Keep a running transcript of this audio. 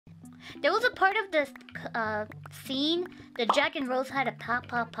There was a part of this scene that Jack and Rose had a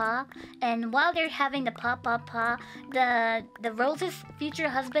PAPAPA, and while they're having the PAPAPA, the Rose's future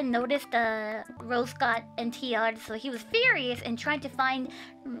husband noticed Rose got NTR'd, so he was furious and trying to find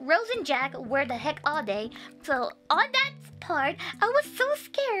Rose and Jack where the heck are they. So on that part, I was so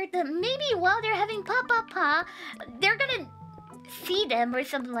scared that maybe while they're having PAPAPA, they're gonna see them or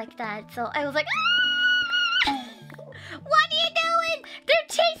something like that. So I was like, ah! What are you doing? They're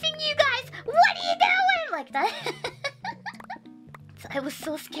chasing you guys! What are you doing? Like that. So I was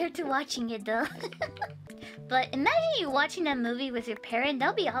so scared to watching it though. But imagine you watching that movie with your parent.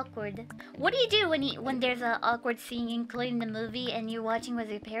 That'll be awkward. What do you do when there's an awkward scene including the movie and you're watching with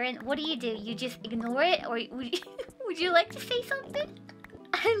your parent? What do? You just ignore it, or would you like to say something?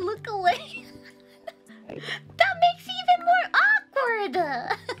 I look away. That makes it even more awkward.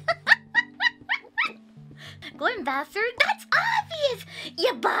 Going faster? That's obvious!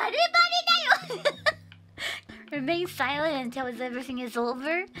 You body nayo! Remain silent until everything is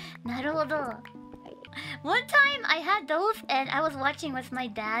over. Naruhodo. One time I had those and I was watching with my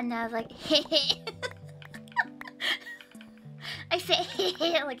dad and I was like, hey. I said,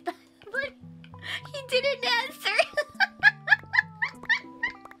 hey, like that, but he didn't answer.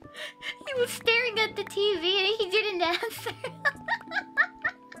 He was staring at the TV and he didn't answer.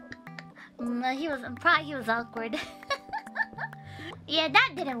 He was awkward. Yeah,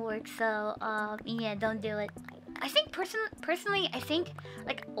 that didn't work, so yeah, don't do it. I think personally, I think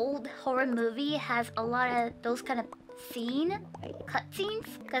like old horror movie has a lot of those kind of cutscenes.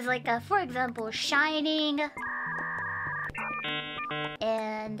 Cause like for example, Shining,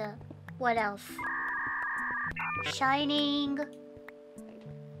 and what else? Shining.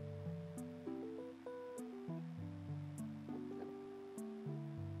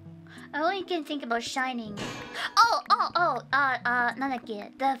 I only can think about Shining.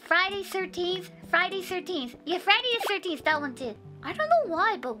 Nanake. The Friday 13th. Yeah, Friday the 13th, that one too. I don't know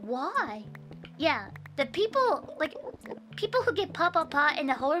why, but why? Yeah, the people who get PAPAPA in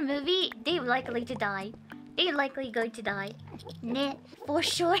the horror movie, they're likely to die. They're likely going to die. Ne, for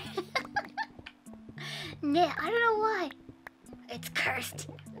sure. Ne, I don't know why. It's cursed.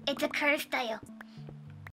 It's a curse, tayo.